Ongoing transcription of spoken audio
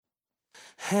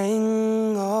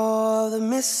Hang all the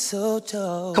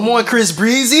mistletoe. Come on, Chris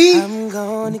Breezy. I'm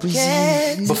gonna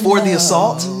get Before the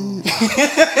assault.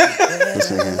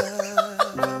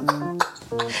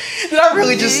 Did I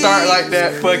really just start like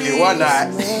that? Fuck it, why not?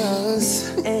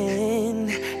 And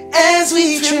as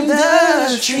we trim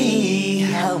the tree,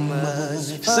 how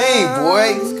much Sing,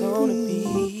 boy. it's gonna be.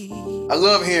 I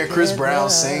love hearing Chris Brown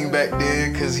sing back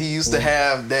then because he used to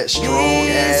have that strong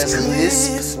ass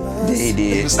lisp. He He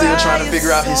did. was still trying to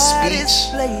figure out his speech.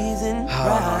 Blazing Oh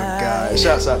my God.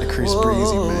 Shouts out to Chris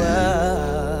Breezy,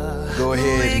 man. Go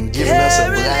ahead and give us a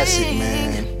classic,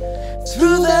 man.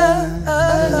 through the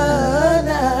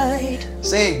night.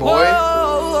 Sing, boy.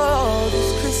 Oh,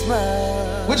 this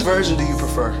Christmas. Which version do you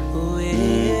prefer?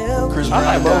 Chris Brown,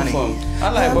 I like both Donnie? of them. I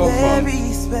like both of them.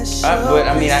 But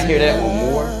I mean, I hear that one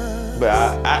more. But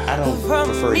I don't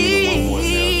prefer either one more than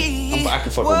the other. I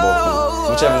can fuck with both of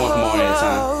them. Whichever one come on at a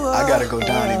time. I gotta go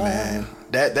Donnie, man.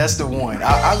 That's the one.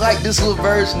 I like this little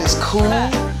version. It's cool.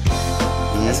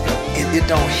 It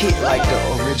don't hit like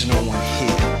the original one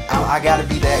hit. I gotta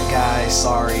be that guy.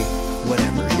 Sorry.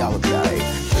 Whatever. Y'all will be alright.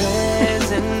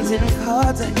 Presents and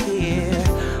cards are here.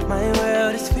 My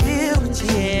world is filled with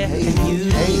cheer. And you.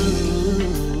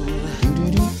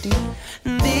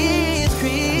 This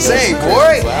Christmas. Say,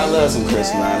 boy. Well, I love some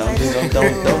Chris Brown.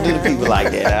 Don't do the people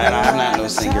like that. I'm not no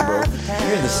singer, bro.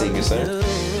 You're the singer, sir.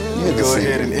 You're the Go singer.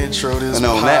 ahead and intro this I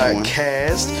know that one.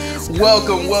 podcast.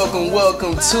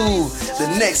 Welcome to the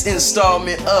next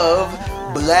installment of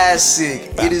Blastic.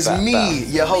 It is me,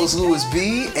 your host Louis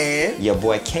B, and Your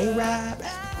boy K-Rob.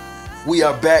 we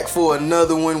are back for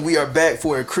another one. We are back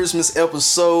for a Christmas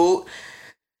episode.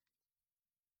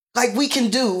 Like we can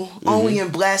do, only in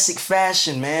Blastic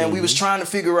fashion, man. We was trying to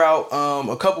figure out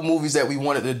a couple movies that we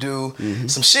wanted to do.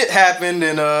 Some shit happened,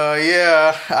 and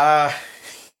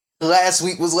last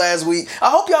week was last week. I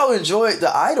hope y'all enjoyed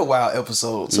the Idlewild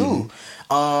episode too.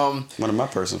 One of my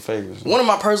personal favorites. One of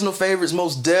my personal favorites,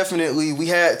 most definitely. We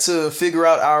had to figure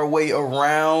out our way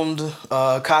around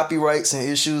copyrights and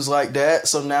issues like that.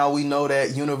 So now we know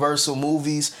that Universal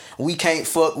movies we can't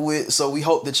fuck with. So we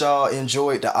hope that y'all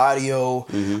enjoyed the audio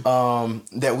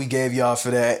that we gave y'all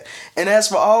for that. And as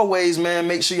for always, man,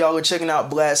 make sure y'all are checking out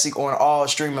Blastic on all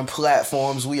streaming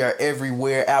platforms. We are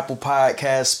everywhere: Apple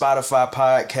Podcasts, Spotify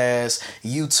Podcasts,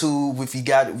 YouTube.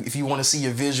 If you want to see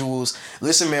your visuals,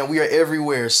 listen, man, we are everywhere.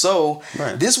 So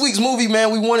this week's movie, man,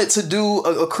 we wanted to do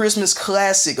a Christmas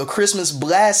classic, a Christmas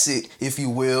blastic, if you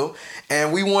will,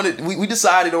 and we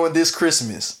decided on this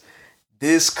Christmas,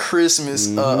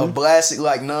 a blastic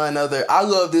like none other. I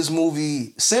love this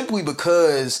movie simply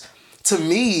because, to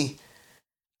me,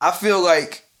 I feel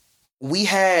like we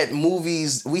had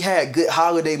good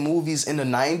holiday movies in the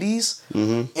 90s,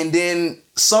 and then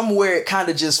somewhere it kind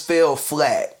of just fell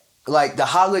flat. Like the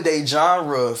holiday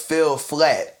genre fell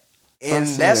flat. And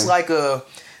let's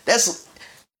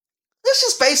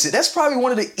just face it, that's probably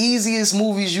one of the easiest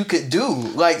movies you could do.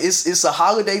 Like it's a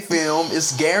holiday film.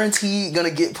 It's guaranteed gonna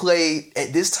get played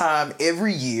at this time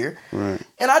every year. Right.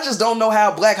 And I just don't know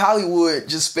how Black Hollywood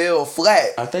just fell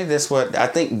flat. I think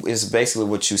is basically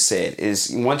what you said.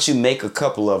 Is once you make a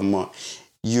couple of them,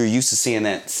 you're used to seeing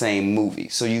that same movie.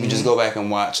 So you can just go back and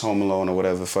watch Home Alone or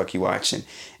whatever the fuck you're watching.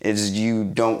 It's you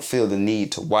don't feel the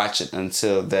need to watch it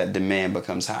until that demand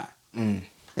becomes high. And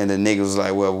the niggas was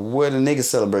like, well, where the niggas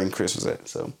celebrating Christmas at?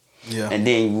 So yeah. And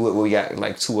then we got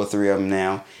like 2 or 3 of them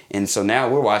now. And so now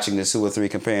we're watching the 2 or 3,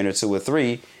 comparing the 2 or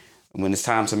 3 when it's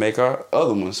time to make our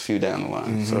other ones few down the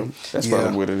line. So that's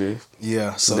probably what it is.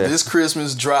 Yeah. So this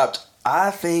Christmas dropped,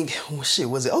 I think, was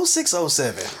it 06,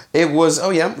 07? It was,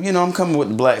 I'm coming with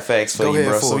the black facts for you,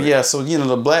 bro.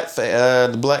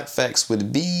 The black facts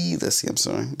would be,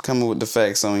 I'm coming with the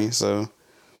facts on you, so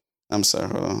I'm sorry,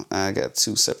 hold on. I got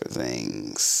 2 separate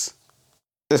things.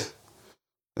 It's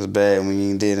bad when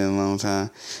you ain't did it in a long time.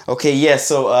 Okay, yeah,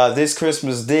 so this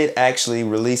Christmas did actually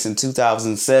release in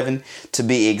 2007. To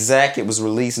be exact, it was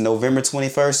released November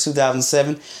 21st,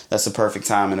 2007. That's the perfect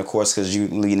timing, of course, because you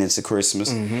lead into Christmas.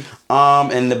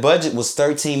 And the budget was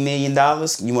 $13 million.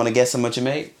 You want to guess how much it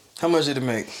made? How much did it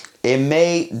make? It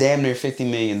made damn near $50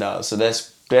 million. So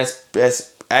that's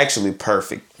actually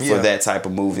perfect for that type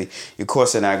of movie. Of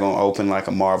course, they're not going to open like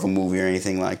a Marvel movie or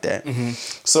anything like that.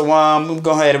 So we're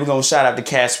going to shout out the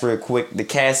cast real quick. The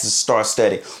cast is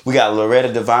star-studded. We got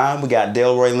Loretta Devine, we got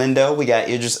Delroy Lindo, we got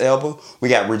Idris Elba, we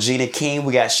got Regina King,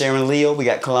 we got Sharon Leo, we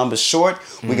got Columbus Short,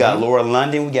 we got Laura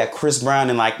London, we got Chris Brown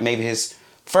in like maybe his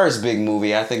first big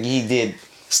movie. I think he did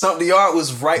Stump the Yard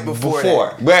was right before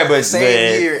that. Right, but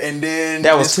same year, and then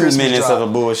that was 2 Christmas minutes dropped. of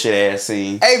a bullshit ass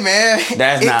scene. Hey man,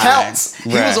 That's it not counts.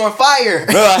 right. He was on fire.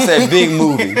 Bro, I said big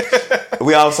movie.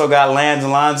 We also got Lance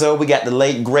Alonso. We got the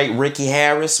late, great Ricky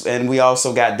Harris. And we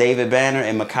also got David Banner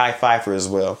and Mekhi Phifer as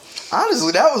well.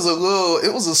 Honestly, that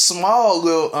was a small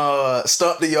little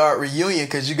Stump the Yard reunion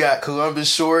because you got Columbus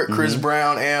Short, Chris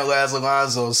Brown, and Lance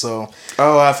Alonso. So,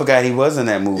 I forgot he was in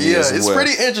that movie. Yeah, it's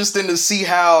pretty interesting to see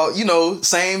how,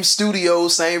 same studio,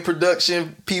 same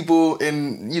production people,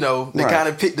 and they kind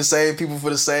of pick the same people for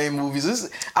the same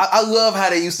movies. I love how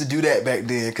they used to do that back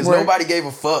then because nobody gave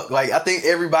a fuck. Like, I think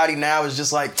everybody now is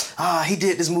just like, he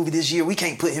did this movie this year, we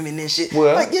can't put him in this shit.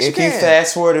 Well, like, yes, if you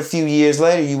fast forward a few years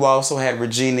later, you also had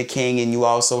Regina King. And you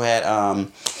also had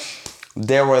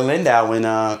Delroy Lindo in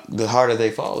The Harder They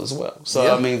Fall as well.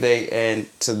 So I mean that's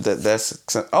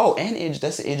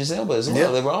Idris Elba as well.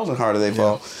 Yeah. They were all in Harder They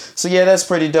Fall. So that's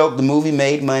pretty dope. The movie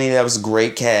made money. That was a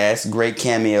great cast, great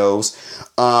cameos.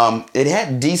 It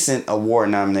had decent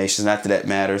award nominations. Not that that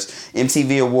matters.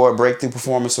 MTV Award Breakthrough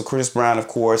Performance for Chris Brown, of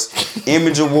course.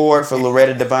 Image Award for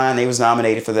Loretta Devine. They was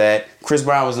nominated for that. Chris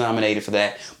Brown was nominated for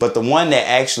that. But the one that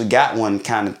actually got one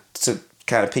kind of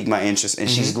piqued my interest, and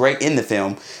she's great in the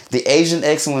film. The Asian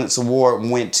Excellence Award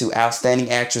went to Outstanding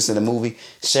Actress in the movie,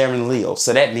 Sharon Liu.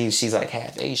 So that means she's like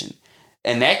half Asian.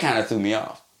 And that kind of threw me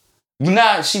off.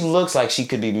 Nah, she looks like she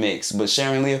could be mixed, but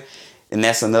Sharon Liu, and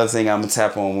that's another thing I'm going to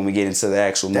tap on when we get into the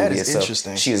actual movie itself. That is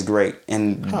interesting. She is great.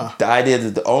 And the idea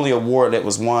that the only award that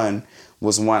was won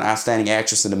Outstanding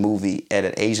Actress in the movie at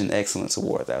an Asian Excellence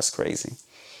Award. That's crazy.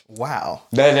 Wow.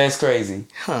 That's crazy.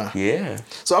 Huh. Yeah.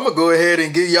 So I'm going to go ahead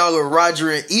and give y'all a Roger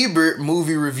and Ebert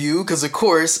movie review because, of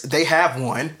course, they have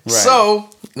one. Right. So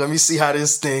let me see how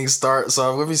this thing starts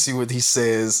off. Let me see what he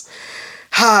says.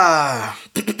 I'm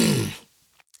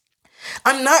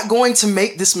not going to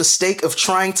make this mistake of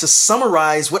trying to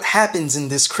summarize what happens in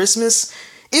this Christmas.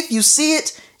 If you see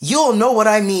it, you'll know what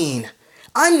I mean.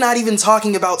 I'm not even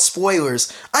talking about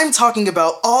spoilers. I'm talking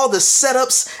about all the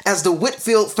setups as the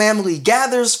Whitfield family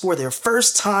gathers for their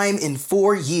first time in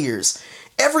 4 years.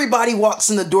 Everybody walks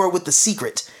in the door with a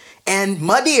secret. And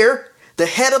my dear, the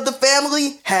head of the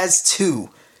family has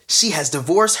two. She has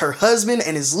divorced her husband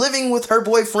and is living with her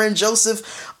boyfriend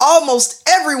Joseph. Almost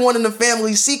everyone in the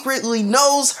family secretly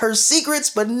knows her secrets,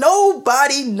 but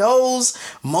nobody knows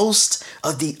most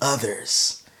of the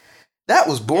others. That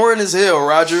was boring as hell,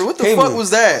 Roger. What the fuck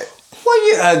was that? Well,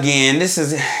 you had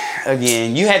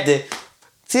to...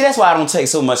 See, that's why I don't take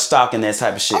so much stock in that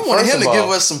type of shit. I wanted him to give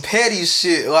us some petty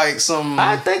shit, like some...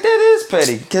 I think that is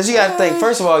petty. Because you got to think,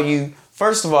 first of all, you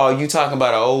talking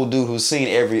about an old dude who's seen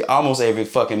almost every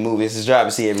fucking movie. It's his job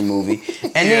to see every movie.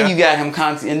 And then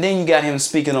you got him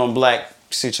speaking on black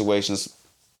situations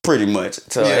pretty much.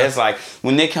 So it's like,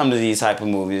 when they come to these type of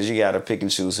movies, you got to pick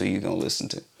and choose who you're going to listen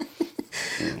to.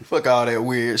 Fuck all that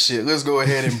weird shit. Let's go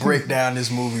ahead and break down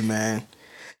this movie, man.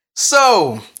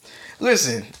 So,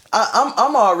 listen,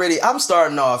 I'm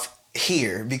starting off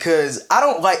here because I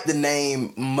don't like the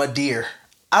name Madeir.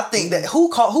 I think that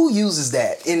who uses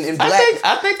that in black?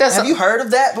 I think that's. Have you heard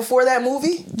of that before that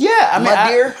movie? Yeah, I mean,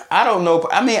 Madeir. I don't know.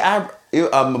 I mean,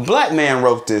 a black man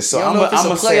wrote this, so I'm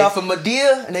gonna play off of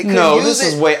Madea, and they couldn't use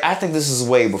this is way. I think this is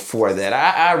way before that.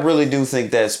 I really do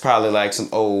think that's probably like some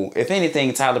old. If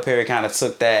anything, Tyler Perry kind of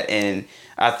took that, and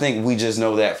I think we just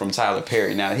know that from Tyler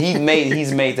Perry. Now he's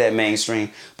made that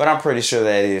mainstream, but I'm pretty sure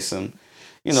that is some.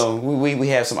 We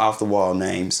have some off the wall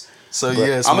names. So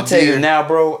yes, I'm gonna tell you now,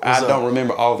 bro. I don't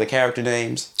remember all the character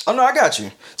names. Oh no, I got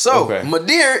you. So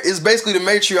Madeir is basically the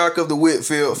matriarch of the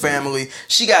Whitfield family.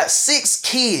 She got 6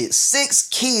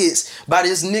 kids by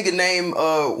this nigga named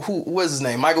what's his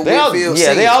name? Michael Whitfield.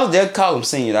 They call him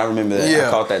Senior. I remember that. Yeah.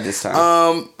 I caught that this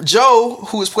time. Joe,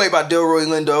 who is played by Delroy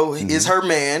Lindo, is her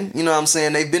man. You know what I'm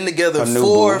saying? They've been together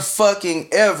for fucking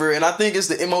ever, and I think it's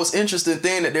the most interesting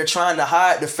thing that they're trying to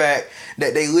hide the fact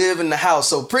that they live in the house.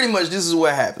 So pretty much this is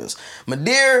what happens.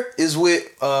 Madeir is with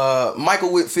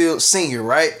Michael Whitfield Sr.,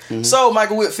 right? Mm-hmm. So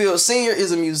Michael Whitfield Sr.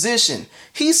 is a musician.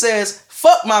 He says,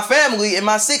 fuck my family and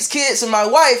my 6 kids and my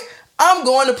wife. I'm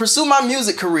going to pursue my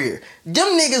music career.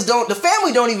 Them niggas the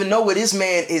family don't even know where this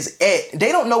man is at.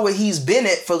 They don't know where he's been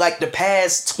at for like the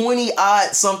past 20 odd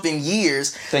something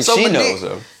years. I think she knows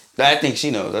though. I think she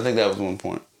knows. I think that was one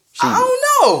point. I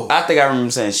don't know. I think I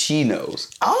remember saying she knows.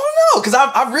 I don't know, because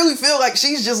I really feel like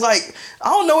she's just like, I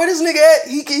don't know where this nigga at.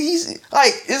 He's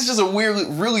like, it's just a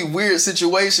really weird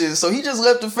situation. So he just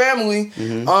left the family.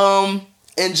 Mm-hmm.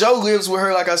 And Joe lives with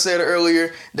her, like I said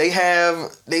earlier. They've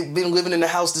been living in the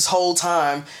house this whole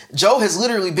time. Joe has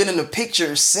literally been in the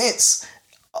picture since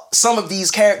some of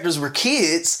these characters were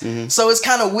kids. Mm-hmm. So it's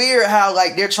kind of weird how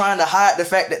like they're trying to hide the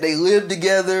fact that they live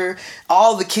together.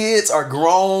 All the kids are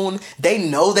grown. They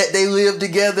know that they live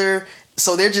together.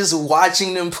 So they're just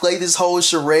watching them play this whole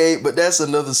charade, but that's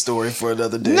another story for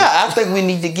another day. No, I think we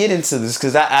need to get into this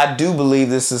because I do believe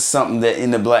this is something that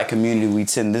in the black community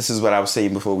this is what I was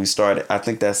saying before we started. I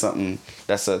think that's something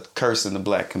that's a curse in the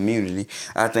black community.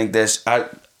 I think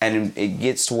and it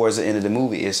gets towards the end of the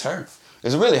movie. It's her.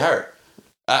 It's really her.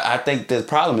 I think the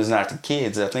problem is not the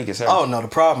kids. I think it's her. Oh no, the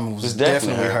problem was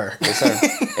definitely her. It's her.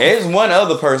 It's one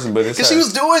other person, but it's her. Because she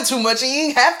was doing too much and you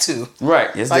didn't have to. Right.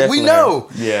 It's like we know.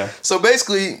 Her. Yeah. So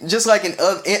basically, just like in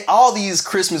all these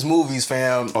Christmas movies,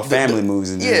 fam. Or family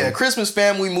movies. Yeah, Christmas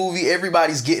family movie,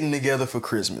 everybody's getting together for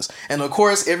Christmas. And of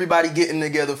course, everybody getting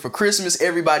together for Christmas,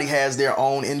 everybody has their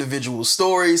own individual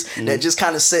stories that just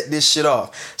kind of set this shit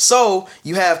off. So,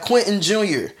 you have Quentin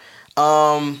Jr.,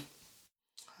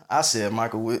 I said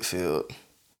Michael Whitfield.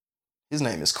 His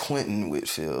name is Quentin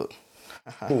Whitfield.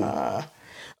 That's why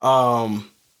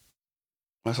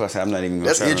I said I'm not even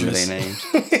going to try to remember their names.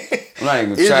 I'm not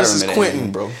even going to try to remember their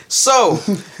names, bro. So,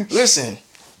 listen,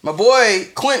 my boy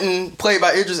Quentin, played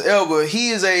by Idris Elba,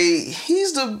 he's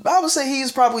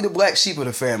probably the black sheep of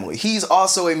the family. He's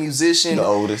also a musician. The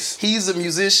oldest. He's a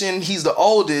musician. He's the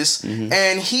oldest.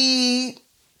 And he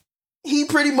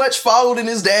pretty much followed in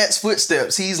his dad's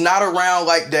footsteps. He's not around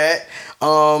like that.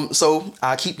 So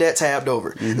I keep that tabbed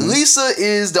over. Lisa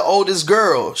is the oldest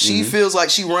girl. She feels like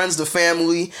she runs the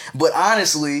family, but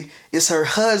honestly, it's her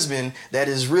husband that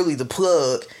is really the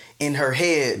plug in her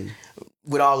head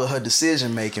with all of her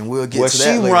decision making. We'll get to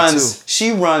that later too.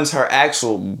 She runs her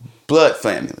actual blood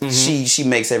family. She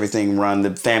makes everything run.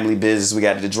 The family business, we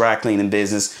got the dry cleaning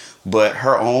business, but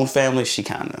her own family, she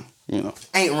kind of,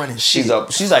 ain't running shit.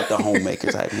 She's like the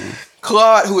homemaker type man.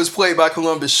 Claude, who is played by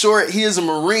Columbus Short, he is a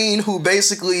Marine who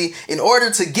basically, in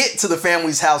order to get to the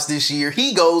family's house this year,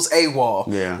 he goes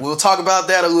AWOL. Yeah. We'll talk about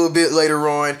that a little bit later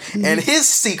on. And his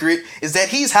secret is that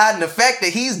he's hiding the fact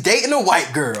that he's dating a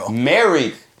white girl.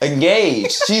 Married,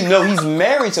 engaged. He's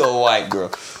married to a white girl,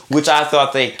 which I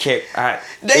thought they kept.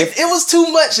 It was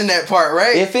too much in that part,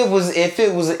 right? If it was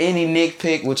any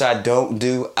nitpick, which I don't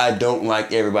do, I don't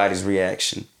like everybody's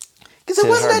reaction. Because it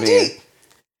wasn't that deep.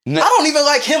 I don't even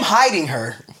like him hiding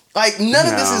her. Like, none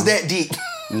of this is that deep.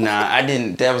 Nah, I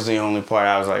didn't. That was the only part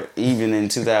I was like, even in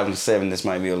 2007, this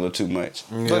might be a little too much.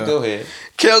 Yeah. But go ahead.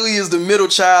 Kelly is the middle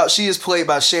child. She is played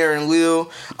by Sharon Liu.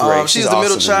 She's the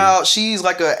middle child. She's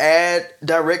like an ad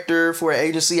director for an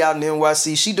agency out in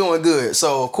NYC. She doing good.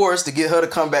 So, of course, to get her to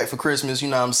come back for Christmas, you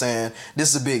know what I'm saying,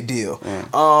 this is a big deal.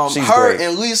 She's her great.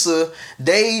 And Lisa,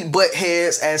 they butt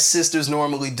heads as sisters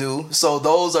normally do. So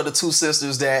those are the two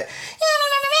sisters that...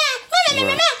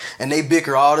 Right. And they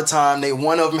bicker all the time.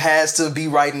 One of them has to be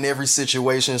right in every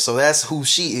situation, so that's who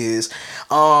she is.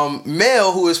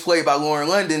 Mel, who is played by Lauren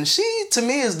London, she to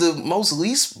me is the most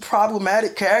least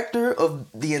problematic character of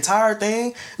the entire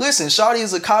thing. Listen, Shawty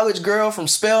is a college girl from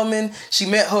Spelman. She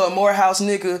met her a Morehouse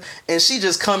nigga, and she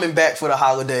just coming back for the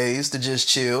holidays to just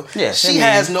chill. Yeah, she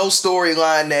has no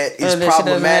storyline that is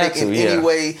problematic in any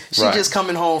way. She just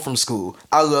coming home from school.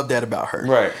 I love that about her.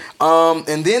 Right.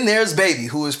 And then there's Baby,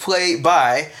 who is played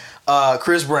by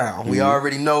Chris Brown. We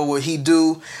already know what he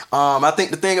do. I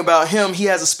think the thing about him, he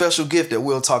has a special gift that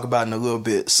we'll talk about in a little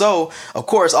bit. So, of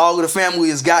course, all of the family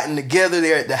has gotten together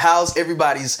there at the house.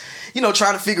 Everybody's,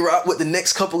 trying to figure out what the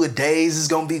next couple of days is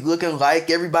going to be looking like.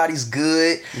 Everybody's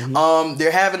good.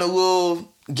 They're having a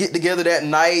little get together that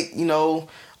night,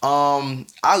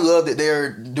 I love that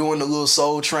they're doing a little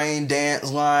Soul Train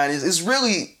dance line. It's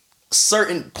really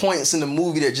certain points in the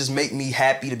movie that just make me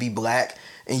happy to be black.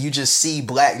 And you just see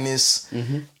blackness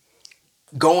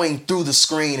going through the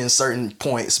screen in certain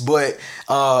points. But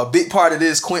a big part of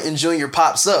this, Quentin Jr.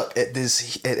 pops up at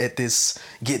this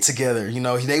get together.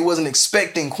 They wasn't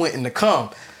expecting Quentin to come,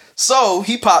 so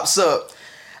he pops up.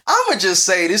 I'ma just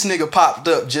say this nigga popped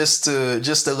up just to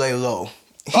lay low.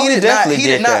 He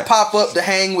did not pop up to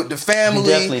hang with the family. He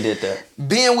definitely did that.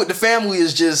 Being with the family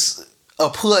is just a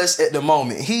plus at the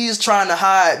moment. He's trying to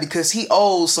hide because he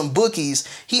owes some bookies.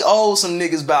 He owes some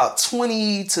niggas about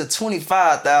 $20,000 to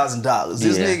 $25,000.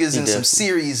 This nigga's in some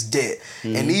serious debt,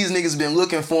 and these niggas been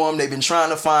looking for him. They've been trying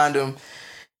to find him.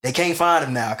 They can't find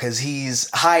him now because he's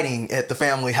hiding at the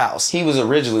family house. He was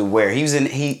originally where he was in.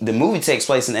 The movie takes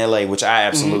place in L.A., which I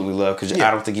absolutely love because I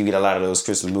don't think you get a lot of those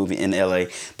Christmas movies in L.A.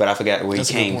 But I forgot where he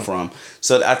came from.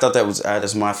 So I thought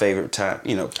that's my favorite time.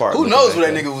 Part. Who knows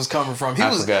where that nigga was coming from? He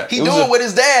doing what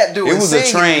his dad doing. It was a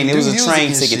train. It was a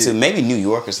train ticket to maybe New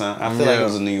York or something. I feel like it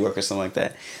was in New York or something like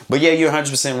that. But yeah, you're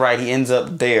 100% right. He ends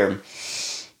up there.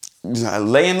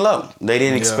 Laying low. They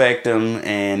didn't expect him,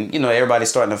 and everybody's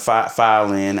starting to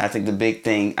file in. I think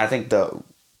the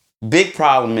big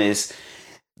problem is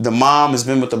the mom has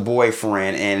been with the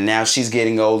boyfriend, and now she's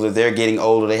getting older. They're getting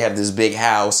older. They have this big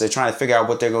house. They're trying to figure out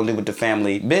what they're going to do with the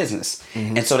family business.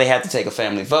 And so they have to take a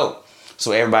family vote.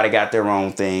 So everybody got their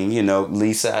own thing. You know,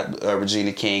 Lisa,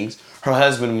 Regina King, her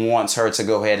husband wants her to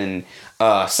go ahead and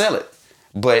sell it.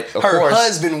 But of course,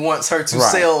 husband wants her to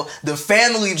sell the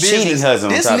family business. Cheating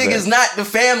husband. This nigga's not the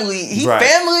family. He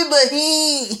family,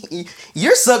 but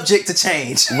you're subject to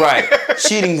change. Right.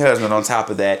 Cheating husband on top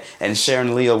of that. And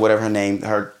Sharon Leal, whatever her name,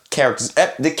 her characters.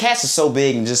 The cast is so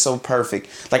big and just so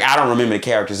perfect. Like, I don't remember the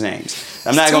characters' names.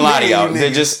 I'm not gonna lie to y'all.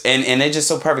 They're just and they're just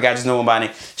so perfect. I just know them by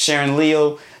name. Sharon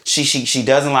Leal, she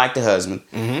doesn't like the husband.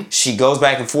 She goes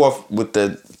back and forth with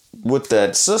the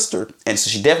sister, and so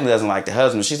she definitely doesn't like the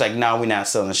husband. She's like, no, we're not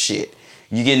selling shit.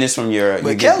 You getting this from your...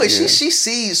 But Kelly, she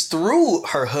sees through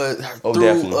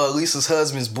Lisa's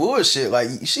husband's bullshit. Like,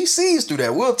 she sees through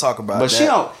that. We'll talk about that. She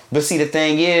don't... But see, the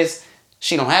thing is,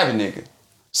 she don't have a nigga.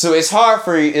 So it's hard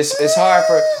for... It's hard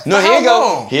for... No, here you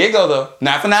go. Here you go, though.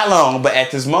 Not for not long, but at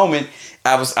this moment,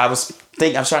 I was trying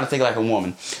to think like a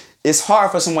woman. It's hard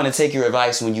for someone to take your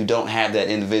advice when you don't have that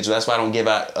individual. That's why I don't give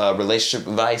out relationship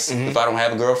advice if I don't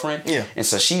have a girlfriend. Yeah. And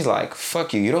so she's like,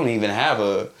 fuck you. You don't even have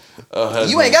a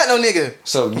husband. You ain't got no nigga.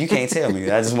 So you can't tell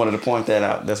me. I just wanted to point that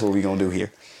out. That's what we're going to do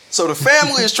here. So the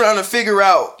family is trying to figure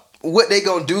out what they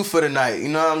going to do for the night. You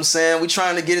know what I'm saying? We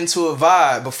trying to get into a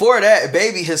vibe. Before that,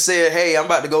 Baby has said, hey, I'm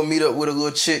about to go meet up with a little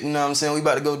chick. You know what I'm saying? We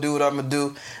about to go do what I'm going to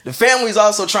do. The family's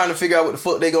also trying to figure out what the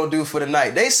fuck they going to do for the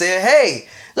night. They said, hey,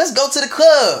 let's go to the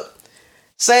club.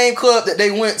 Same club that they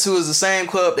went to is the same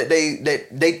club that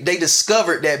they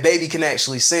discovered that Baby can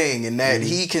actually sing and that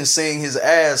he can sing his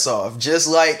ass off. Just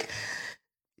like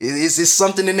it's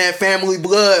something in that family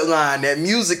bloodline. That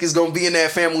music is gonna be in that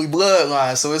family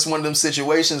bloodline. So it's one of them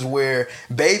situations where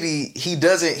Baby, he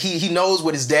knows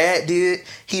what his dad did.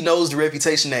 He knows the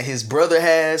reputation that his brother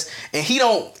has, and he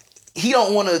don't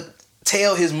want to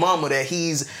tell his mama that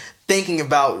he's thinking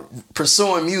about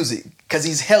pursuing music. Because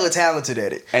he's hella talented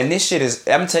at it. And this shit is,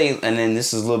 I'm going to tell you, and then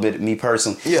this is a little bit me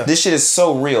personally. Yeah. This shit is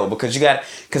so real because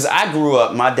because I grew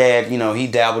up, my dad, he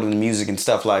dabbled in music and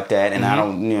stuff like that. And I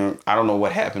don't know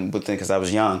what happened with it because I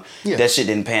was young. Yeah. That shit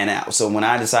didn't pan out. So when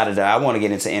I decided that I want to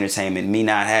get into entertainment, me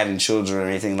not having children or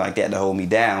anything like that to hold me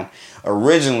down,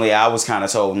 originally I was kind of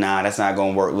told, nah, that's not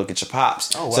going to work. Look at your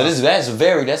pops. Oh, wow. So that's a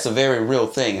very real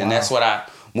thing. And that's what I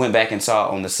went back and saw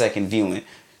on the second viewing.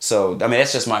 So, I mean,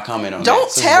 that's just my comment on that.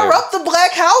 Don't tear up the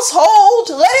black household.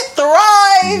 Let it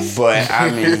thrive. But, I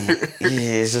mean,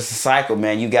 it's just a cycle,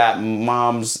 man. You got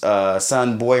mom's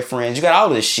son, boyfriend. You got all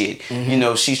this shit.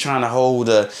 She's trying to hold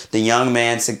the young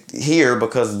man here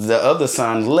because the other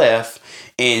son left.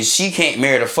 And she can't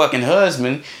marry the fucking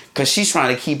husband because she's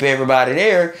trying to keep everybody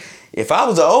there. If I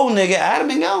was an old nigga, I'd have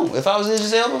been gone. If I was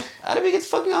Idris Elba, I'd have been get the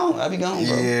fucking gone. I'd be gone,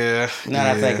 bro. Yeah. Now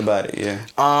that I think about it,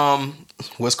 yeah.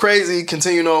 What's crazy,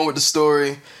 continuing on with the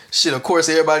story, shit, of course,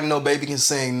 everybody know Baby can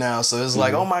sing now. So it's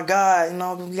like, oh my God,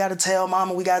 we got to tell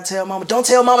mama. Don't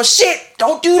tell mama shit.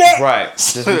 Don't do that. Right.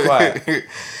 Just be quiet.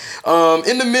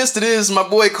 In the midst of this, my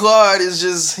boy Claude is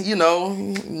just,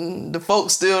 the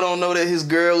folks still don't know that his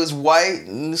girl is white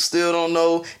and still don't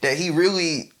know that he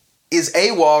really is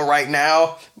AWOL right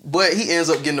now, but he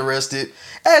ends up getting arrested.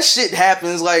 As shit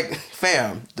happens, like,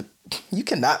 fam, you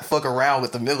cannot fuck around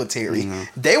with the military.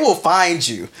 They will find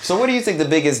you. So what do you think the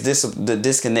biggest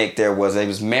disconnect there was? They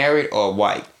was married or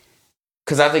white?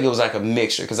 Because I think it was like a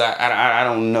mixture. Because I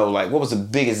don't know, like, what was the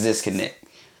biggest disconnect?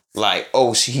 Like,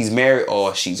 he's married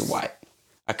or she's white.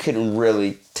 I couldn't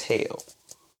really tell.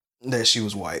 That she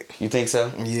was white. You think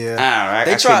so? Yeah. All right.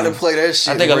 They tried to play that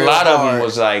shit. I think a lot of them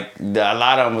was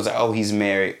like, oh, he's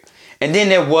married. And then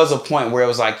there was a point where it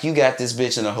was like, you got this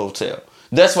bitch in a hotel.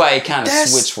 That's why it kind of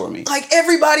switched for me. Like,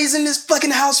 everybody's in this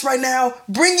fucking house right now.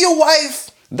 Bring your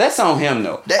wife. That's on him,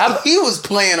 though. He was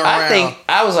playing around.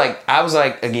 I was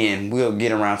like, again, we'll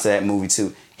get around to that movie,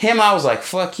 too. I was like,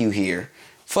 fuck you here.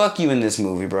 Fuck you in this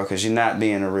movie, bro, because you're not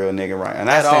being a real nigga right. And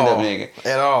I stand up nigga.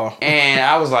 At all. And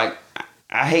I was like,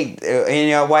 I hate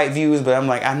any of y'all white views, but I'm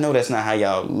like, I know that's not how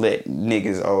y'all let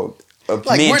niggas or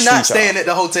like, men we're not staying at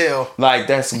the hotel. Like,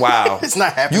 that's wild. It's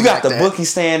not happening. You got the bookie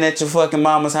staying at your fucking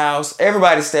mama's house.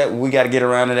 Everybody we got to get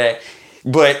around to that.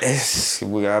 But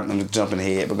I'm jumping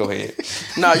ahead, but go ahead.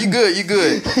 Nah, you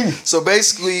good. So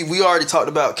basically, we already talked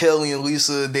about Kelly and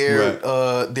Lisa,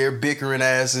 their bickering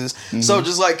asses. So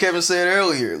just like Kevin said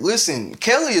earlier, listen,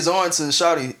 Kelly is on to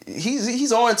Shawty.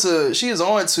 She is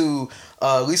on to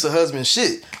Lisa's husband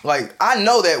shit. Like, I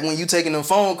know that when you taking them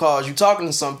phone calls, you talking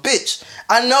to some bitch.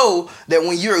 I know that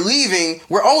when you're leaving,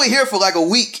 we're only here for like a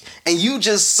week, and you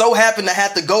just so happen to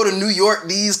have to go to New York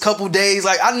these couple days.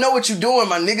 Like, I know what you doing,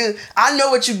 my nigga. I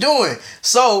know what you doing.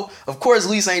 So, of course,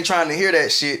 Lisa ain't trying to hear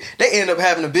that shit. They end up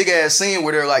having a big ass scene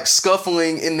where they're like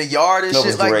scuffling in the yard and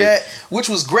shit like that, which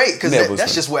was great because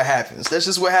that's just what happens. That's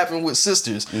just what happened with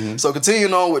sisters. So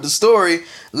continuing on with the story,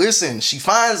 listen, she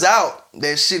finds out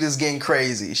that shit is getting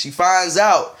crazy. She finds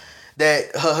out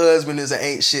that her husband is an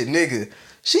ain't shit nigga.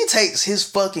 She takes his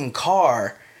fucking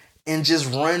car and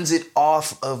just runs it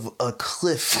off of a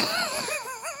cliff.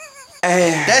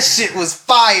 That shit was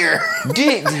fire.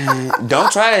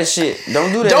 Don't try that shit.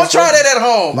 Don't do that. Don't try that at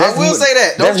home. I will say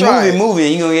that. Don't try it. Movie.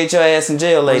 You gonna get your ass in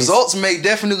jail, ladies. Results may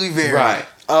definitely vary. Right.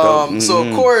 So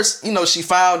of course, you know, she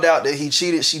found out that he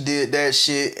cheated. She did that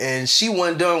shit, and she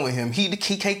wasn't done with him. He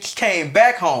came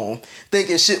back home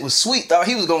thinking shit was sweet. Thought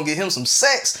he was gonna get him some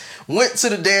sex. Went to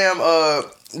the damn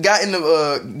got in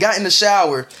the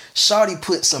shower. Shawty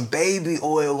put some baby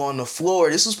oil on the floor.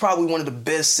 This was probably one of the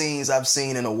best scenes I've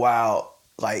seen in a while.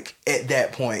 Like, at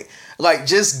that point, like,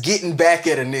 just getting back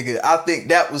at a nigga. I think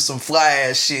that was some fly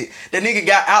ass shit. That nigga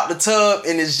got out the tub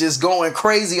and is just going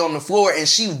crazy on the floor, and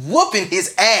she whooping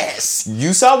his ass.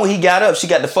 You saw when he got up, she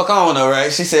got the fuck on though,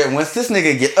 right? She said, once this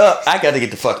nigga get up, I got to get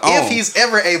the fuck on. If he's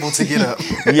ever able to get up.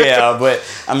 Yeah, but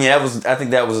I mean, I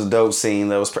think that was a dope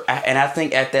scene. And I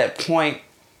think at that point,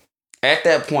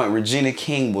 Regina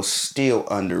King was still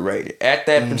underrated. At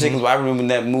that particular, I remember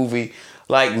that movie.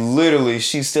 Like, literally,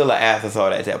 she's still an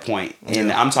afterthought at that point.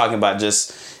 And I'm talking about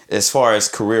just as far as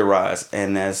career-wise.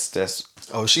 And that's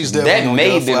oh, she's definitely that may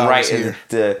have been right at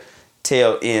the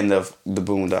tail end of the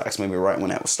Boondocks. Maybe right when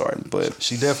that was starting. But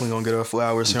she definitely gonna get her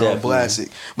flowers here on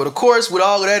Blastic. But of course, with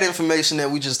all of that information that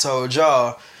we just told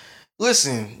y'all,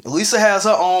 listen, Lisa has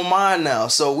her own mind now.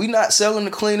 So we not selling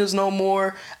the cleaners no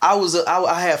more. I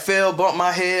had fell, bumped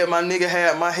my head. My nigga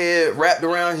had my head wrapped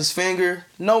around his finger.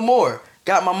 No more.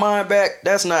 Got my mind back.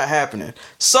 That's not happening.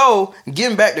 So,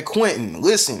 getting back to Quentin.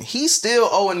 Listen, he's still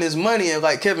owing this money. And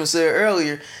like Kevin said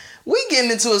earlier, we getting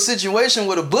into a situation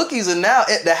where the bookies are now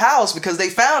at the house because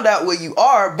they found out where you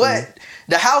are. But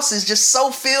the house is just so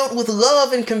filled with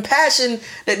love and compassion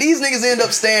that these niggas end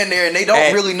up staying there and they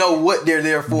don't really know what they're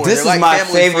there for. This is my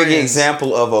favorite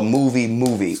example of a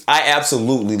movie. I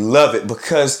absolutely love it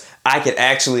because I could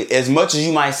actually, as much as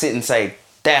you might sit and say,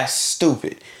 that's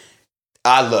stupid,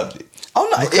 I loved it. Oh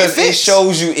no, because it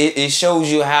shows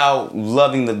you how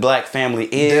loving the black family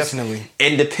is. Definitely.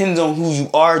 It depends on who you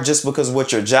are. Just because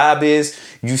what your job is,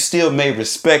 you still may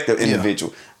respect the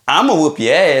individual. I'm gonna whoop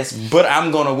your ass, but I'm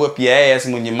gonna whoop your ass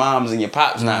when your mom's and your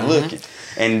pop's not looking.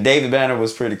 And David Banner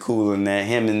was pretty cool in that.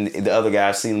 Him and the other guy,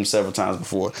 I've seen him several times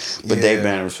before. But David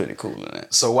Banner was pretty cool in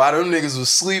that. So while them niggas was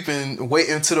sleeping,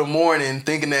 waiting till the morning,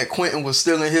 thinking that Quentin was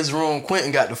still in his room,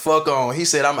 Quentin got the fuck on. He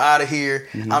said, I'm out of here.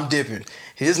 I'm dipping.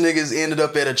 His niggas ended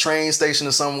up at a train station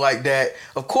or something like that.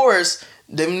 Of course,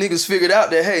 them niggas figured out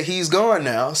that, hey, he's gone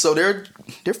now. So they're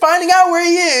finding out where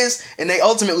he is, and they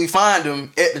ultimately find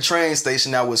him at the train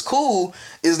station. Now, what's cool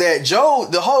is that Joe,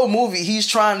 the whole movie, he's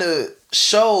trying to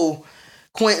show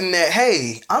Quentin that,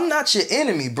 hey, I'm not your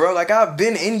enemy, bro. Like, I've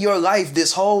been in your life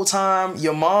this whole time.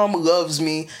 Your mom loves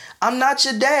me. I'm not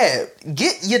your dad.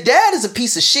 Your dad is a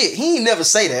piece of shit. He ain't never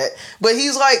say that. But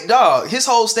he's like, dog, his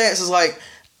whole stance is like,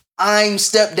 I'm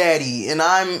stepdaddy and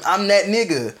I'm that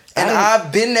nigga. And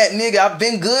I've been that nigga. I've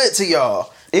been good to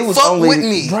y'all. It was Fuck with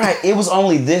me. Right. It was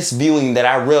only this viewing that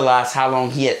I realized how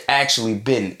long he had actually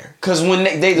been there. Because when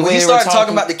he started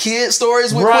talking about the kid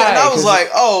stories with Quentin, I was like,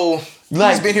 oh,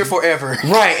 he's been here forever.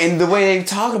 Right. And the way they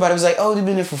talk about it was like, oh, they've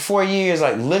been there for 4 years,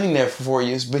 like living there for 4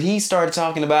 years. But he started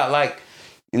talking about like,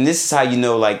 and this is how you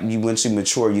know, like, once you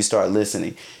mature, you start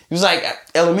listening. It was like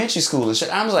elementary school and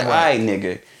shit. I was like, all right,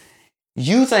 nigga.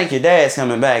 You think your dad's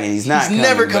coming back and he's not. He's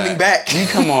never coming back. You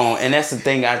come on, and that's the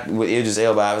thing. With Idris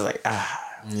Elba, I was like,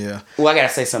 yeah. Well, I gotta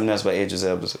say something else about Idris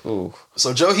Elba. Ooh.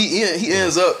 So Joe, he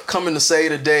ends up coming to say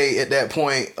today at that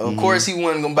point. Of course, he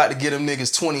wasn't about to get them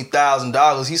niggas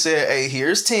 $20,000. He said, "Hey,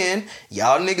 here's 10.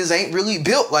 Y'all niggas ain't really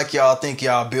built like y'all think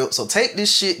y'all built. So take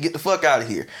this shit, get the fuck out of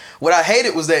here." What I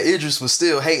hated was that Idris was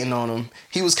still hating on him.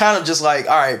 He was kind of just like,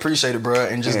 "All right, appreciate it, bro,"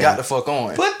 and just got the fuck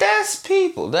on. But that's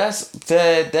people. That's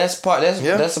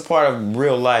a part of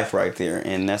real life right there,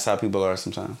 and that's how people are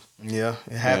sometimes. Yeah,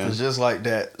 it happens just like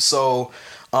that. So,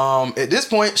 at this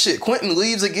point, Quentin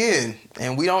leaves again,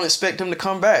 and we don't expect him to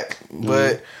come back.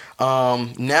 But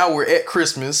now we're at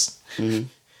Christmas.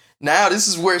 Now this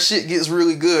is where shit gets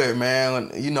really good,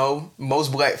 man. You know,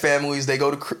 most black families they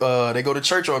go to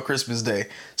church on Christmas Day.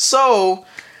 So,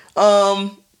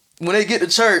 when they get to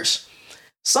church,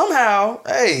 somehow,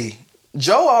 hey,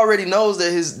 Joe already knows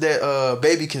that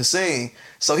baby can sing.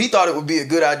 So he thought it would be a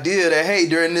good idea that, hey,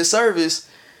 during this service,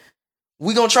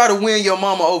 we gonna try to win your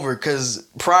mama over. Because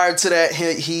prior to that,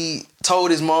 he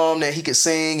told his mom that he could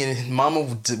sing, and his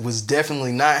mama was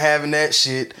definitely not having that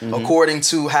shit, according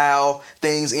to how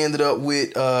things ended up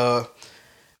with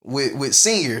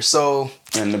Senior. So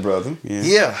and the brother,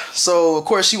 yeah. So of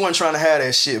course she wasn't trying to have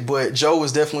that shit, but Joe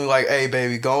was definitely like, "Hey,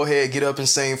 baby, go ahead, get up and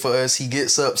sing for us." He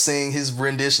gets up, sing his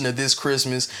rendition of This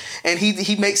Christmas, and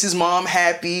he makes his mom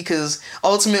happy because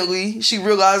ultimately she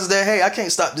realizes that, hey, I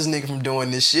can't stop this nigga from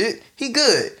doing this shit. He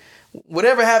good.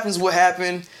 Whatever happens, what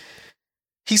happened.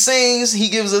 He sings. He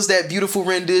gives us that beautiful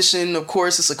rendition. Of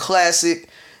course, it's a classic.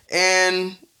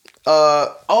 And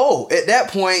at that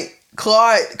point,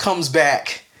 Claude comes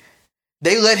back.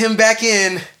 They let him back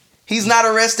in. He's not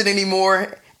arrested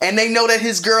anymore. And they know that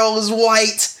his girl is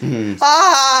white.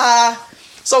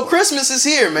 So Christmas is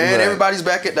here, man. Right. Everybody's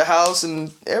back at the house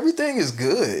and everything is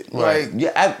good. Right.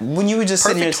 Like, when you were just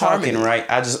sitting here talking, right,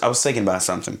 I was thinking about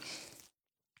something.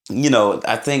 You know,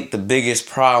 I think the biggest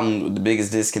problem, the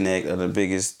biggest disconnect, or the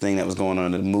biggest thing that was going on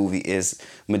in the movie is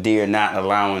Madea not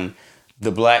allowing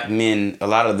the black men,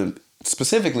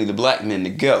 specifically the black men, to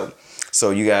go. So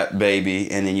you got Baby,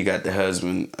 and then you got the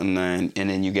husband, and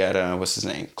then you got what's his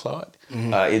name, Claude,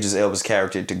 Idris Elba's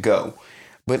character, to go.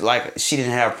 But like, she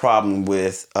didn't have a problem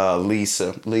with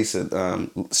Lisa,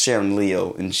 Sharon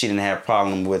Leo, and she didn't have a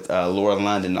problem with Laura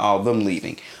London, all of them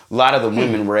leaving. A lot of the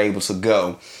women were able to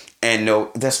go. And no,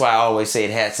 that's why I always say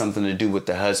it had something to do with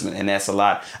the husband, and that's a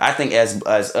lot. I think as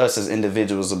us as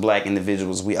individuals, as black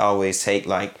individuals, we always take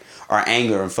like our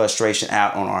anger and frustration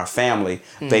out on our family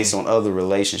based on other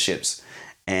relationships.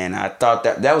 And I thought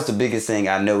that was the biggest thing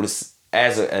I noticed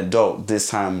as an adult this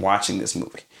time watching this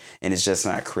movie. And it's just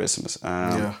not Christmas.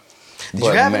 Did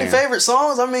you have any favorite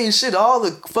songs? I mean, shit, all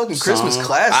the fucking Christmas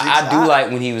classics. I do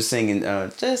like when he was singing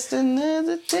Just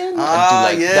Another Day.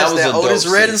 That was that Otis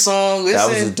Redding song. Listen, that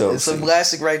was a dope scene. It's a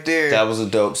classic right there. That was a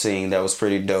dope scene. That was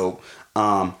pretty dope.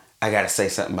 I gotta say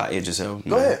something about Idris Elba.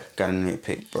 Go ahead. Got a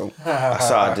nitpick, bro. I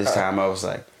saw it this time. I was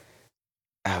like,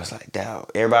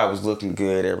 dawg. Everybody was looking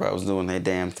good. Everybody was doing their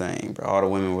damn thing, bro. All the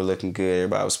women were looking good.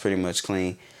 Everybody was pretty much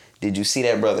clean. Did you see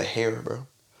that brother hair, bro?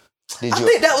 I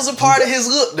think that was a part of his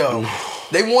look, though.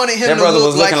 They wanted him to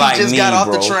look like he just got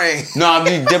off the train. No, I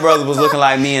mean, that brother was looking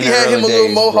like me in the early days. He had him a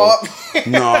little mohawk.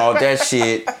 No, that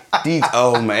shit.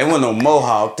 Man, it wasn't no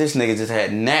mohawk. This nigga just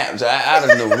had naps. I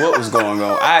didn't know what was going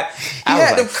on. He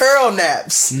had them curl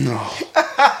naps. No.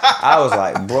 I was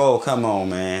like, bro, come on,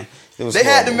 man. They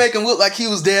had to make him look like he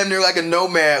was damn near like a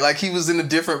nomad, like he was in a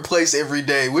different place every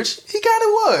day, which he kind of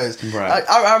was. Right.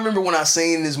 I remember when I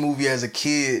seen this movie as a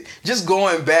kid, just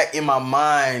going back in my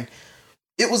mind,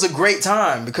 it was a great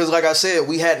time because, like I said,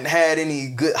 we hadn't had any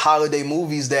good holiday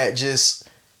movies that just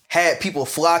had people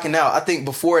flocking out. I think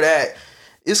before that,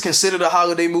 it's considered a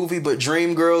holiday movie, but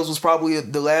Dreamgirls was probably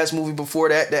the last movie before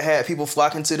that had people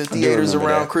flocking to the theaters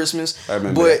around Christmas.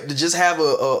 But to just have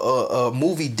a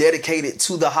movie dedicated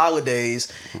to the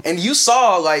holidays, and you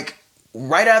saw like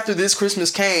right after This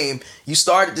Christmas came, you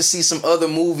started to see some other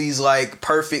movies like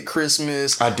Perfect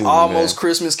Christmas, Almost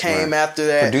Christmas came after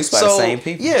that. Produced by the same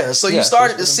people. Yeah, so you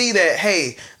started to see that,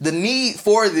 hey, the need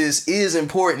for this is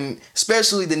important,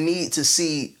 especially the need to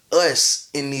see us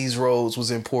in these roles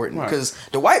was important because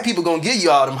the white people gonna give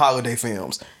you all them holiday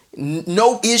films,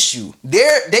 no issue.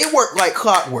 They work like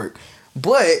clockwork,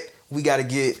 but we got to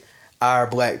get our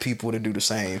black people to do the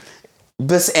same.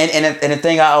 But and the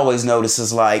thing I always notice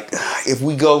is like if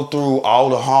we go through all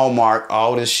the Hallmark,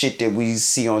 all the shit that we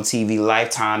see on TV,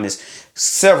 Lifetime is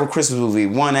several Christmas movies.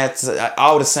 One that's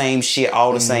all the same shit,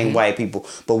 all the same white people.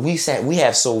 But we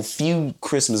have so few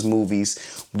Christmas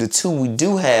movies. The two we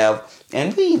do have.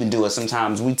 And we even do it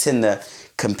sometimes. We tend to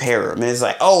compare them. And it's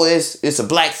like, oh, it's a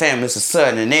black family. It's a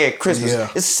son. And they're Christmas. Yeah.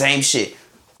 It's the same shit.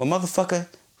 Well, motherfucker,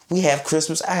 we have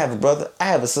Christmas. I have a brother. I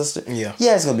have a sister. Yeah,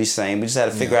 it's going to be the same. We just had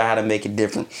to figure out how to make it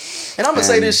different. And I'm going to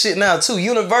say this shit now, too.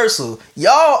 Universal,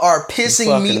 y'all are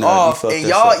pissing me off. And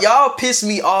y'all piss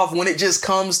me off when it just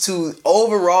comes to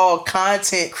overall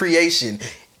content creation.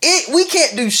 We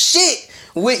can't do shit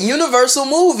with Universal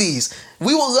movies.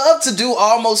 We would love to do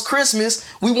Almost Christmas.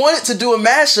 We wanted to do a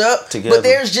mashup, together. But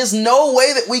there's just no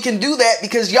way that we can do that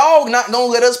because y'all not gonna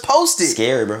let us post it.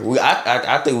 Scary, bro.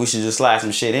 I think we should just slide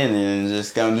some shit in and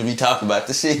just come to be talking about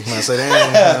the shit. I say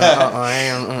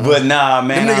But nah,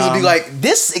 man. Them niggas would be like,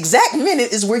 this exact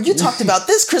minute is where you talked about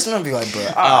this Christmas. I'd be like, bro.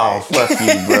 Fuck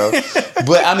you, bro.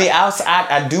 But I mean,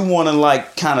 I do want to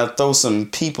like kind of throw some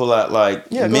people out,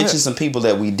 like mention some people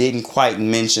that we didn't quite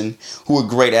mention who are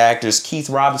great actors. Keith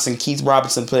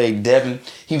Robinson played Devin.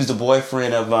 He was the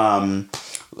boyfriend of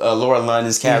Laura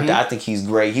London's character. I think he's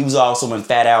great. He was also in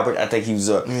Fat Albert. I think he was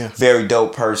a very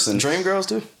dope person. Dreamgirls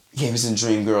too? Yeah, he was in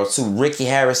Dreamgirls too. Ricky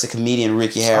Harris, the comedian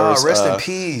Ricky Harris. Rest in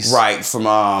peace. Right, from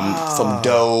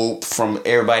Dope, from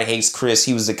Everybody Hates Chris.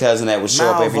 He was the cousin that would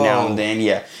show up every now and then.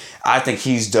 Yeah. I think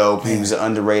he's dope. He was an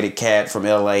underrated cat from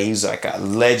LA. He was like a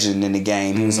legend in the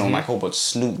game. He was on like a whole bunch of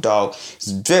Snoop Dogg.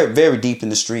 He's very, very deep in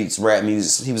the streets, rap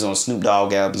music. He was on Snoop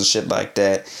Dogg albums and shit like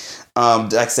that.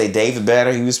 Like I say, David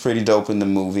Banner, he was pretty dope in the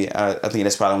movie. I think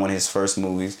that's probably one of his first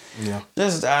movies. Yeah.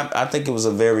 I think it was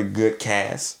a very good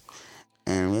cast.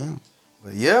 And yeah.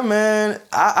 But yeah, man,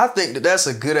 I think that's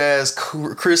a good ass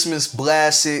Christmas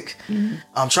classic.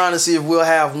 I'm trying to see if we'll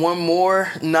have one more.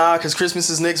 Nah, because Christmas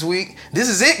is next week. This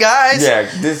is it, guys. Yeah,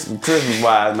 this Christmas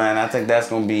wise, man, I think that's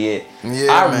gonna be it.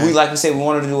 Yeah, we like we said, we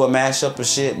wanted to do a mashup of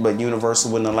shit, but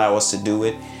Universal wouldn't allow us to do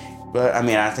it. But I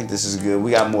mean, I think this is good.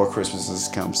 We got more Christmases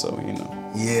to come, so you know.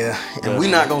 Yeah, and we're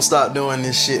not gonna stop doing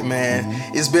this shit, man.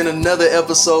 It's been another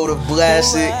episode of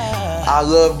Blastic. I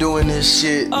love doing this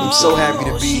shit. I'm so happy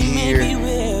to be here.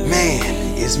 Man,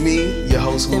 it's me, your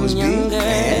host, Louis B.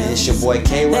 And it's your boy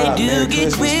K-Rob. Merry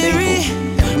Christmas, people.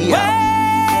 And we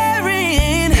out.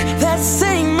 Wearing that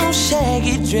same old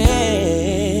shaggy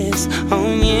dress.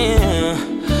 Oh, yeah.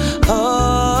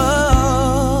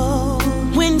 Oh,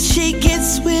 when she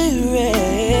gets weary,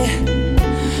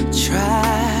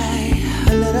 try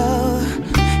a little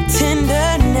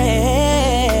tenderness.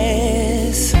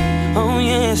 Oh,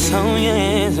 yes, oh,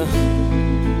 yes.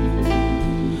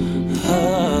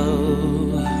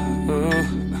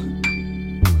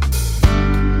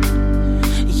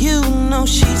 You know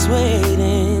she's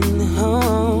waiting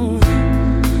home,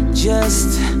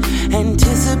 just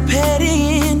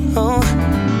anticipating for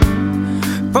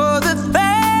the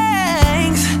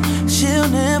things she'll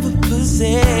never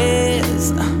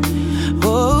possess.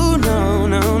 Oh, no,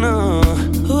 no, no.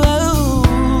 Whoa.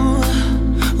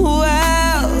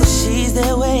 Well, she's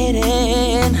there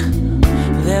waiting,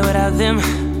 there without them.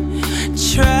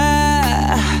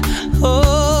 Try,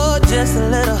 oh, just a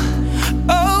little,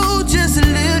 oh, just a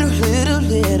little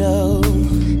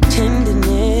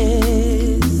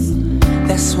tenderness.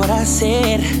 That's what I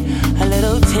said, a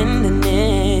little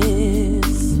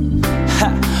tenderness.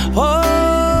 Ha.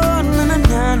 Oh, na na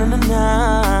na na na na.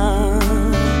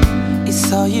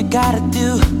 It's all you gotta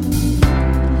do.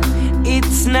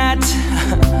 It's not,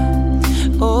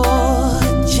 oh,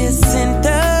 just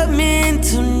sentiment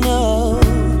to know.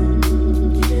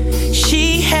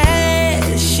 She has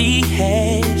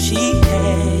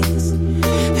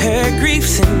her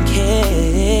griefs and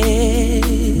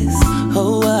cares.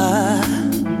 Oh,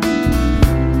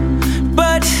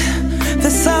 but the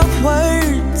soft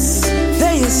words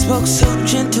they spoke so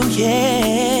gentle,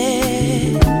 yeah.